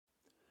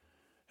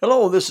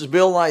Hello, this is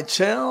Bill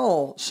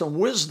Lytell, some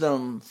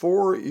wisdom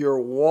for your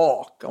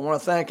walk. I want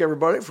to thank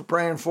everybody for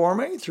praying for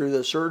me through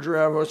the surgery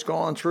I was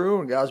going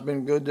through, and God's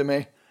been good to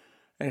me.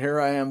 And here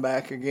I am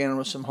back again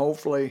with some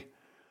hopefully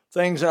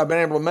things that I've been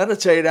able to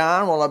meditate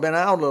on while I've been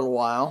out a little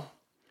while.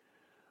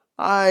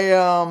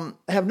 I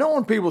have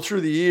known people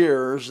through the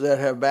years that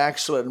have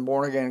backslidden,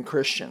 born-again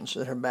Christians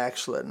that have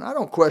backslidden. I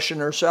don't question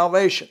their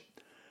salvation.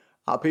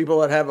 People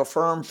that have a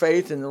firm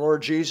faith in the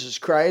Lord Jesus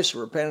Christ,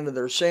 repented of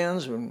their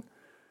sins, and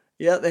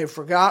yet they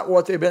forgot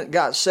what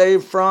got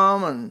saved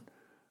from and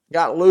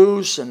got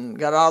loose and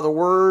got out of the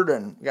Word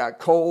and got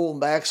cold,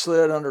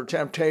 backslid under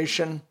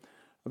temptation,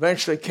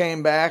 eventually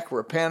came back,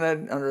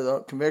 repented under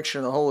the conviction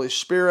of the Holy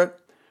Spirit,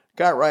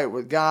 got right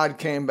with God,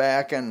 came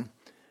back and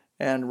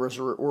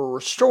were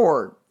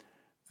restored.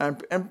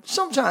 And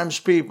sometimes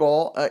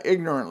people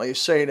ignorantly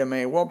say to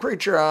me, well,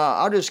 preacher,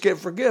 I'll just get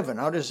forgiven.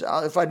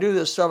 If I do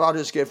this stuff, I'll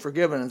just get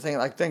forgiven and think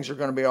like things are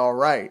going to be all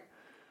right.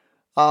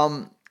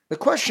 The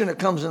question that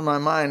comes in my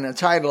mind, the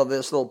title of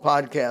this little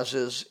podcast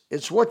is,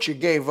 it's what you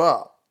gave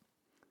up.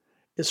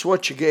 It's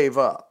what you gave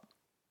up.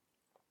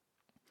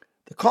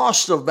 The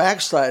cost of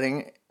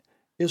backsliding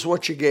is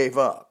what you gave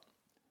up.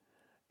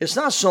 It's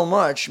not so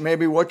much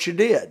maybe what you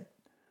did.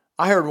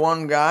 I heard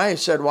one guy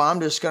said, well,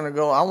 I'm just going to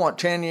go, I want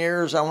 10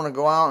 years, I want to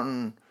go out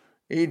and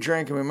eat,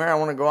 drink, and be merry. I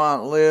want to go out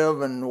and live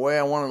and the way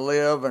I want to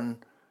live.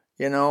 And,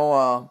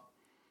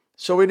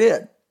 so he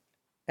did.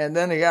 And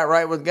then he got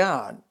right with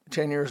God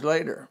 10 years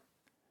later.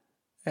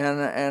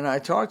 And I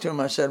talked to him,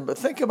 I said, but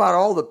think about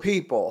all the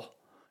people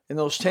in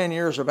those 10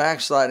 years of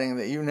backsliding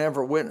that you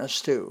never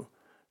witnessed to,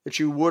 that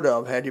you would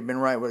have had you been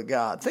right with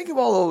God. Think of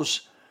all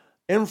those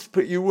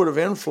you would have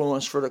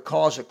influenced for the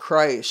cause of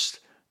Christ,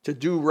 to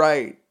do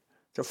right,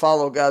 to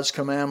follow God's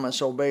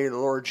commandments, obey the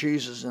Lord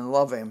Jesus and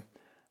love Him.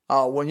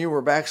 When you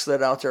were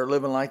backslid out there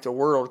living like the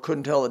world,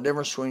 couldn't tell the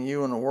difference between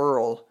you and the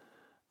world.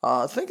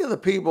 Think of the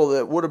people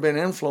that would have been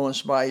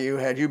influenced by you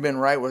had you been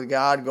right with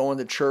God, going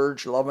to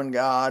church, loving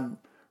God,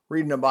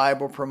 reading the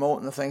Bible,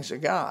 promoting the things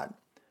of God.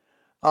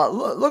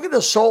 Look at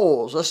the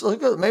souls. Let's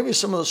look at maybe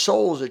some of the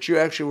souls that you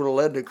actually would have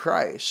led to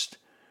Christ.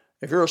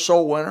 If you're a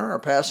soul winner or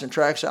passing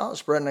tracts out,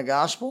 spreading the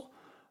gospel,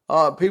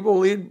 people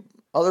lead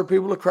other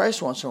people to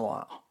Christ once in a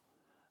while.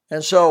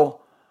 And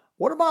so,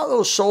 what about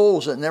those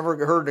souls that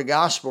never heard the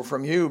gospel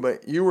from you,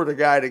 but you were the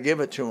guy to give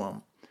it to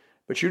them,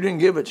 but you didn't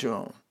give it to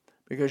them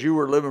because you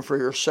were living for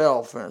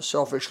yourself and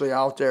selfishly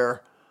out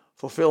there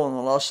fulfilling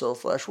the lust of the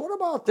flesh? What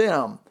about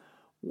them?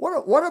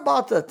 What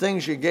about the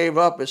things you gave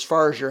up as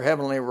far as your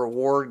heavenly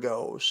reward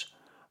goes?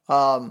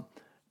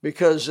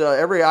 Because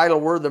every idle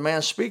word the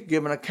man speak,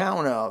 give an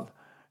account of.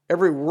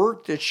 Every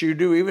work that you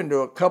do, even to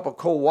a cup of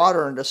cold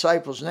water in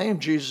disciples' name,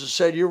 Jesus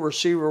said you'll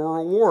receive a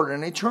reward,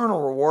 an eternal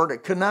reward.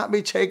 It could not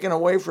be taken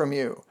away from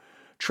you.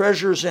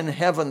 Treasures in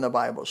heaven, the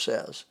Bible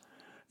says.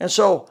 And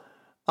so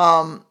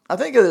I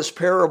think of this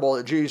parable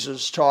that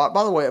Jesus taught.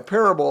 By the way, a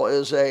parable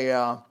is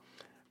a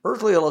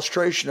earthly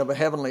illustration of a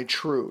heavenly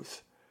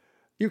truth.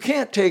 You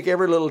can't take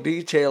every little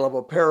detail of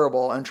a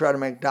parable and try to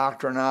make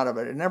doctrine out of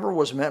it. It never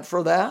was meant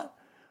for that.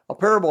 A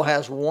parable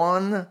has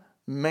one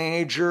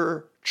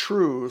major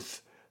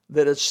truth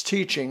that it's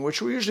teaching,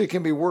 which usually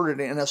can be worded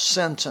in a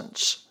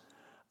sentence.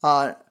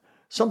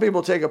 Some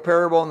people take a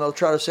parable and they'll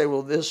try to say,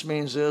 well, this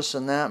means this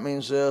and that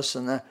means this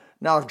and that.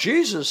 Now, if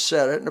Jesus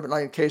said it,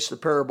 like in the case of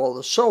the parable of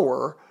the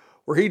sower,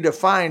 where he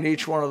defined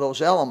each one of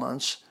those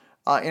elements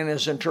in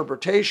his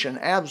interpretation,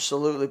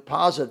 absolutely,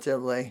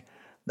 positively,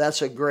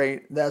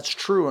 that's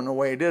true in the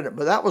way he did it.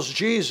 But that was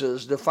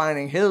Jesus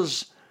defining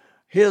his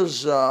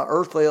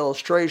earthly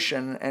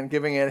illustration and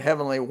giving it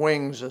heavenly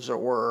wings, as it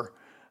were,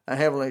 a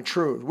heavenly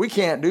truth. We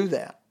can't do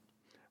that.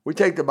 We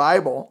take the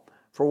Bible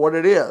for what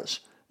it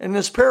is. In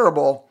this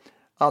parable,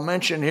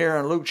 mentioned here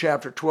in Luke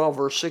chapter 12,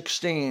 verse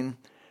 16,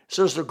 it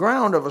says, the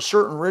ground of a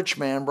certain rich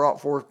man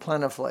brought forth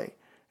plentifully.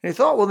 And he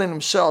thought within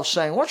himself,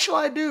 saying, what shall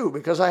I do?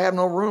 Because I have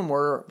no room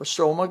where to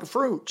bestow my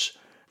fruits.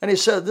 And he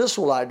said, this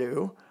will I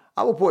do.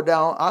 I'll pull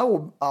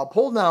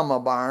down my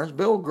barns,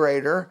 build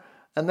greater,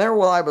 and there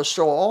will I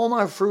bestow all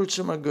my fruits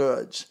and my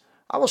goods.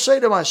 I will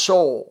say to my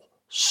soul,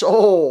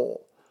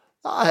 soul,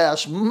 thou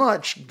hast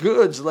much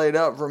goods laid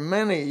up for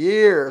many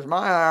years.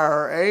 My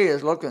IRA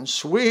is looking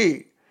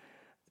sweet.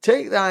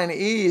 Take thine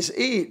ease,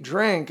 eat,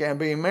 drink, and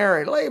be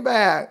merry. Lay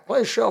back,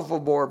 play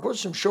shuffleboard, put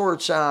some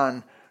shorts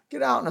on,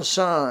 get out in the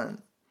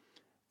sun.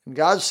 And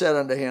God said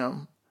unto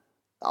him,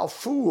 thou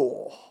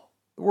fool,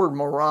 the word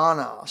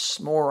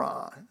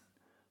moron,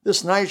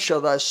 this night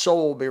shall thy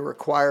soul be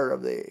required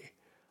of thee.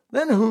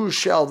 Then whose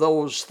shall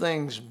those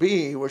things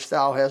be which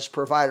thou hast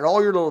provided?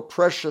 All your little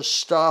precious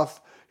stuff,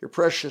 your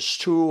precious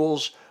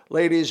tools,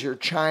 ladies, your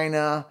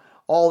china,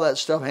 all that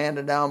stuff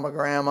handed down by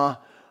grandma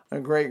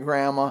and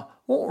great-grandma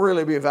won't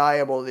really be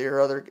valuable to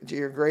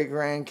your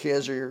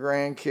great-grandkids or your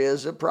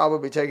grandkids. They'll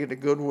probably be taken to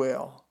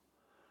Goodwill.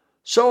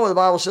 So the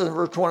Bible says in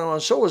verse 21,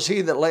 so is he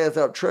that layeth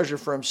up treasure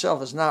for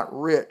himself is not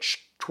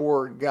rich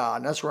toward God.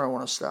 And that's where I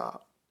want to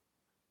stop.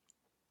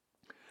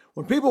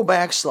 When people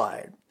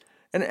backslide,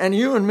 and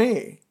you and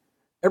me,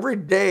 Every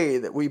day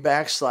that we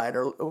backslide,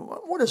 or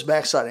what is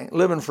backsliding?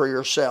 Living for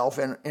yourself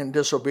in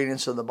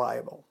disobedience of the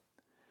Bible.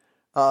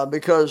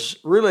 Because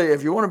really,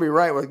 if you want to be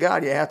right with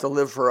God, you have to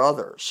live for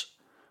others.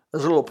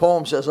 This little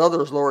poem says,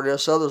 others, Lord,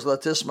 yes, others,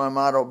 let this my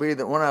motto be,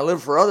 that when I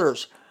live for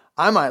others,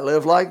 I might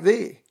live like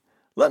thee.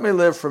 Let me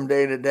live from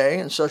day to day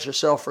in such a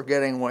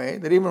self-forgetting way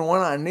that even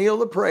when I kneel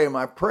to pray,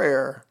 my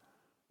prayer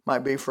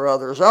might be for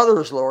others.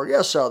 Others, Lord,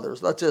 yes,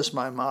 others, let this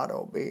my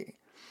motto be.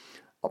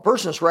 A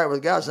person that's right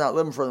with God is not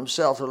living for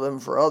themselves, they're living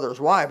for others.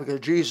 Why? Because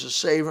Jesus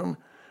saved them,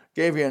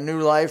 gave you a new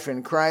life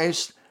in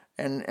Christ,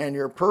 and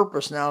your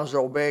purpose now is to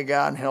obey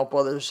God and help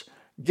others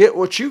get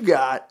what you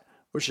got,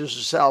 which is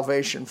the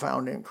salvation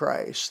found in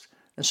Christ.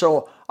 And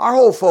so our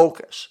whole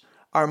focus,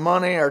 our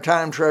money, our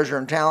time, treasure,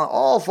 and talent,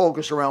 all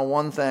focused around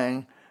one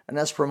thing, and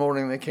that's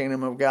promoting the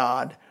kingdom of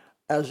God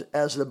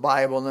as the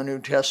Bible and the New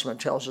Testament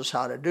tells us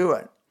how to do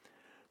it.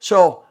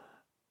 So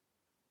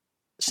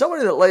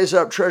somebody that lays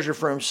up treasure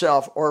for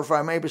himself, or if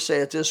I may say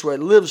it this way,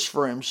 lives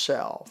for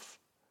himself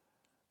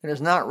and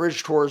is not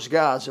rich towards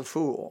God, is a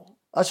fool.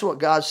 That's what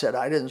God said.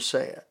 I didn't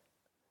say it.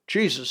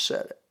 Jesus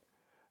said it.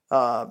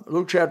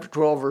 Luke chapter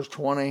 12, verse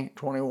 20,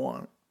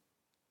 21.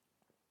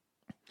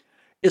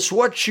 It's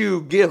what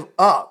you give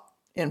up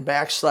in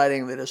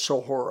backsliding that is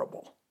so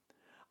horrible.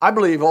 I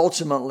believe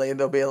ultimately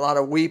there'll be a lot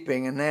of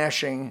weeping and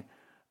gnashing,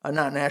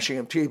 not gnashing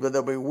of teeth, but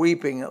there'll be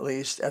weeping at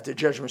least at the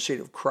judgment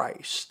seat of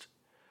Christ.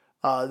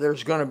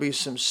 There's going to be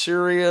some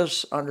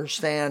serious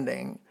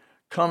understanding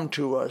come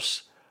to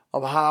us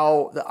of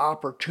how the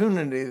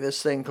opportunity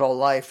this thing called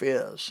life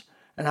is,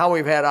 and how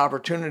we've had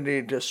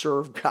opportunity to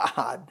serve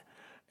God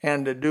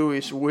and to do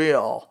His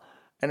will.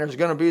 And there's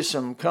going to be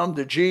some come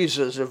to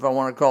Jesus, if I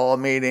want to call a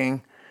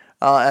meeting,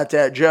 at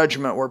that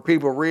judgment where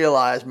people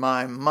realize,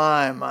 my,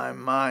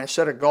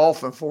 instead of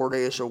golfing 4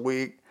 days a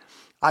week,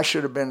 I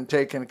should have been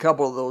taking a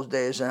couple of those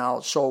days and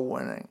out soul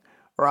winning,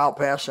 or out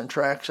passing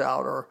tracts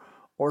out,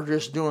 or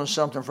just doing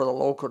something for the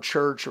local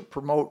church, or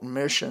promoting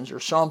missions or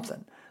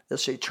something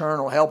that's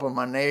eternal, helping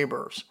my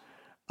neighbors.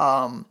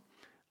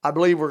 I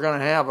believe we're going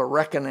to have a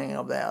reckoning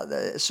of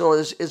that. So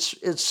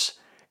it's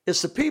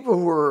the people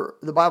who are,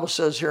 the Bible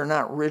says here,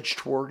 not rich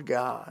toward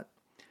God.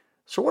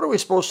 So what are we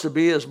supposed to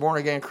be as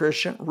born-again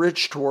Christian?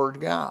 Rich toward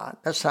God.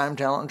 That's time,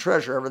 talent, and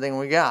treasure, everything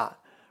we got.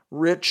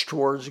 Rich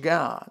towards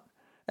God.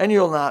 And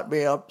you'll not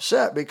be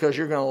upset because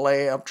you're going to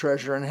lay up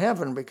treasure in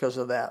heaven because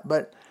of that.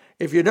 But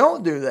if you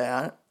don't do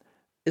that,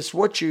 it's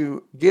what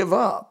you give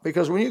up.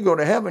 Because when you go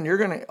to heaven, you're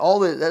going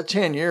to, that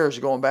 10 years,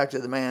 going back to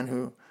the man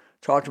who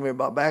talked to me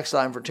about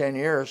backsliding for 10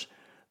 years,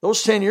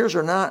 those 10 years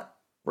are not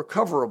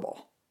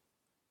recoverable.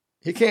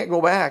 He can't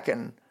go back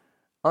and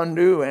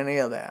undo any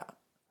of that.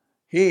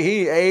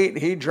 He ate,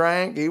 he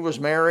drank, he was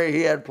merry,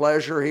 he had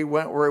pleasure, he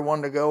went where he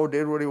wanted to go,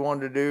 did what he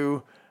wanted to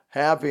do,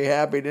 happy,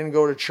 didn't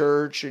go to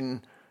church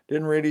and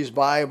didn't read his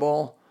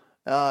Bible,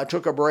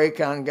 took a break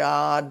on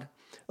God.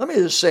 Let me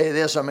just say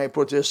this, I may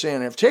put this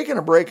in. If taking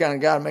a break on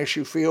God makes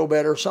you feel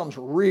better, something's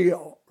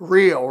real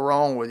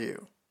wrong with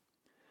you.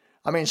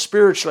 I mean,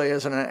 spiritually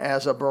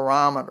as a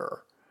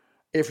barometer.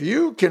 If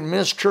you can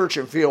miss church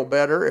and feel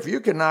better, if you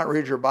cannot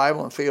read your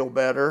Bible and feel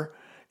better,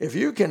 if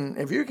you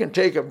can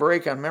take a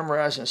break on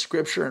memorizing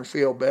Scripture and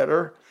feel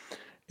better,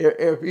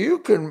 if you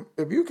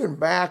can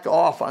back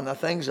off on the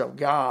things of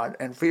God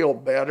and feel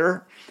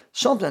better,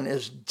 something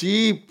is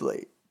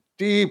deeply,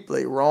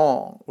 deeply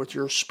wrong with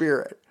your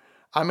spirit.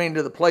 I mean,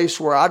 to the place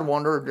where I'd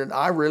wonder,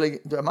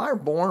 am I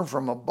born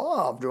from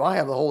above? Do I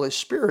have the Holy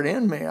Spirit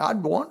in me?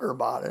 I'd wonder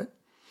about it.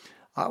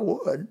 I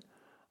would.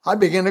 I'd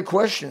begin to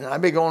question it.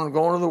 I'd be going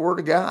to the Word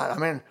of God. I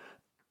mean,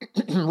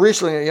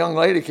 recently a young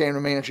lady came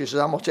to me and she said,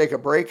 I'm going to take a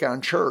break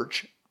on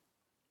church.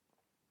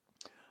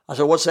 I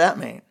said, what's that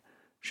mean?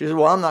 She said,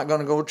 well, I'm not going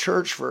to go to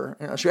church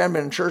she hadn't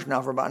been in church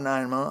now for about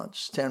 9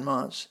 months, 10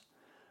 months.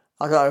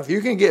 I thought, if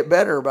you can get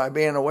better by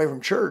being away from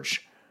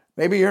church,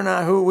 maybe you're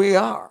not who we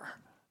are.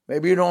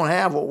 Maybe you don't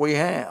have what we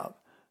have.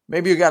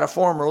 Maybe you got a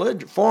form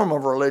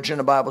of religion,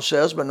 the Bible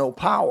says, but no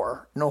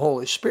power, no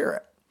Holy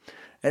Spirit.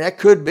 And that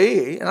could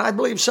be, and I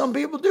believe some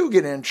people do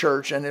get in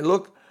church and they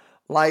look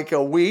like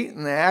a wheat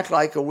and they act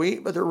like a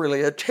wheat, but they're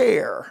really a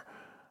tare.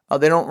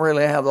 They don't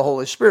really have the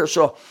Holy Spirit.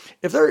 So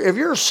if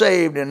you're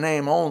saved in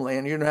name only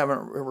and you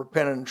haven't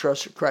repented and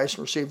trusted Christ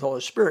and received the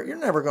Holy Spirit, you're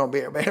never going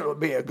to be able to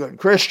be a good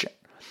Christian.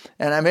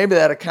 And maybe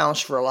that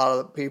accounts for a lot of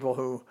the people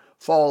who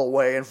fall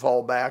away and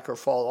fall back or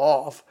fall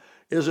off,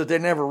 is that they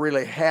never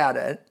really had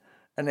it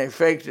and they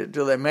faked it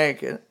till they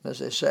make it, as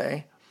they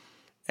say.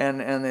 And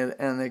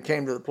they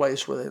came to the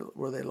place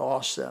where they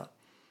lost it.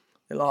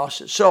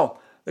 So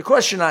the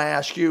question I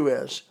ask you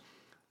is,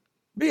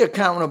 be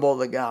accountable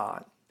to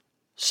God.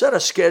 Set a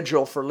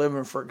schedule for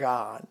living for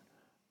God.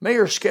 May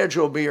your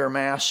schedule be your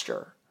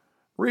master.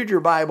 Read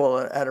your Bible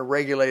at a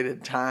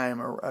regulated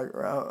time,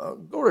 or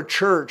go to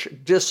church in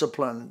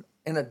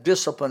a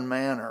disciplined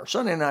manner.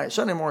 Sunday night,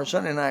 Sunday morning,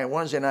 Sunday night,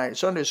 Wednesday night,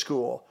 Sunday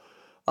school.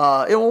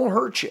 It won't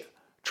hurt you.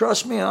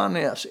 Trust me on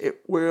this.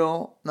 It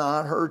will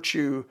not hurt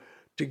you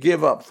to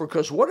give up,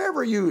 because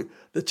whatever the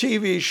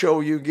TV show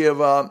you give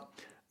up,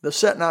 the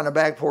sitting on the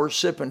back porch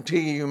sipping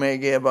tea you may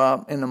give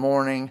up in the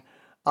morning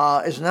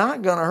is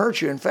not going to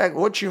hurt you. In fact,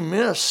 what you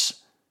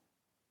miss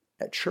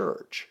at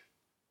church,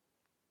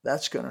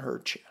 that's going to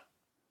hurt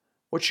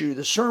you.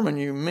 The sermon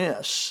you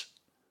miss,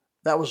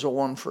 that was the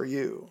one for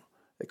you.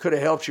 It could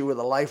have helped you with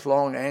a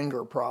lifelong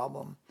anger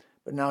problem,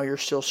 but now you're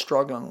still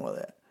struggling with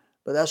it.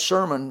 But that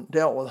sermon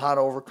dealt with how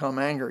to overcome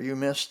anger. You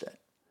missed it.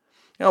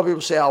 You know,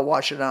 people say, I'll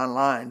watch it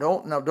online.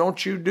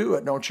 Don't you do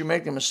it. Don't you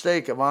make the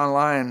mistake of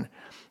online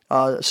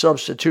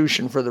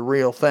substitution for the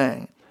real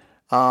thing.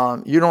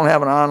 You don't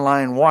have an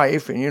online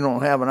wife and you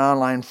don't have an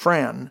online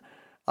friend.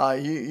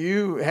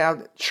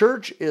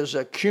 Church is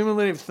a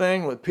cumulative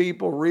thing with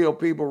people,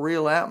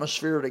 real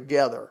atmosphere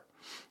together.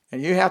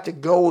 And you have to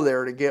go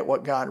there to get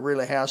what God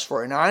really has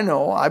for you. Now I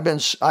know I've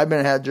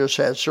just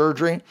had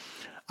surgery.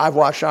 I've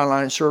watched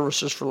online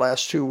services for the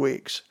last 2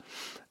 weeks.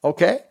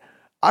 Okay?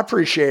 I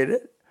appreciate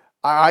it.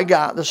 I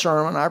got the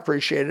sermon. I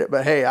appreciate it.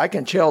 But hey, I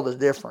can tell the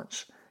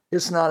difference.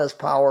 It's not as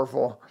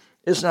powerful.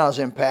 It's not as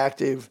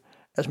impactful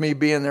as me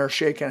being there,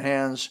 shaking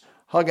hands,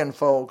 hugging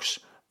folks,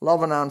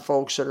 loving on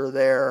folks that are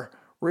there,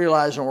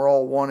 realizing we're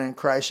all one in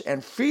Christ,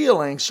 and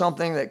feeling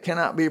something that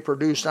cannot be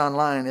produced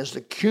online is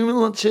the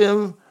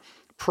cumulative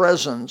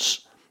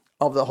presence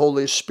of the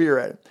Holy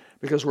Spirit.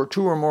 Because where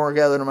 2 or more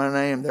gathered in my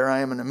name, there I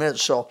am in the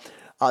midst. So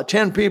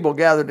 10 people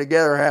gathered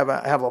together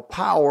have a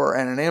power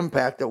and an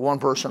impact that one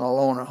person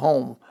alone at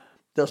home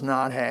does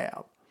not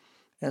have.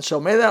 And so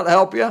may that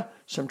help you.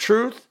 Some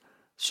truth,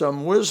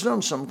 some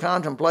wisdom, some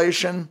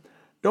contemplation.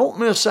 Don't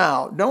miss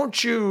out.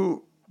 Don't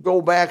you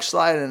go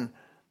backslide and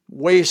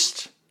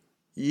waste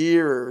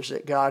years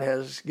that God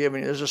has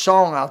given you. There's a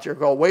song out there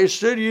called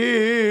Wasted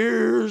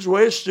Years,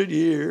 Wasted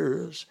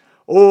Years.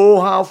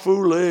 Oh, how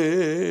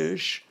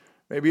foolish.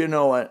 Maybe you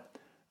know it.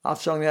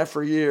 I've sung that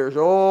for years.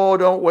 Oh,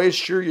 don't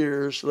waste your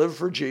years. Live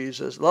for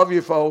Jesus. Love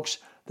you, folks.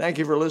 Thank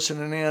you for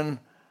listening in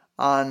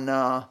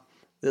on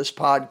this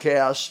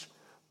podcast,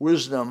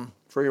 Wisdom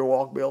for Your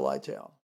Walk, Bill Lytell.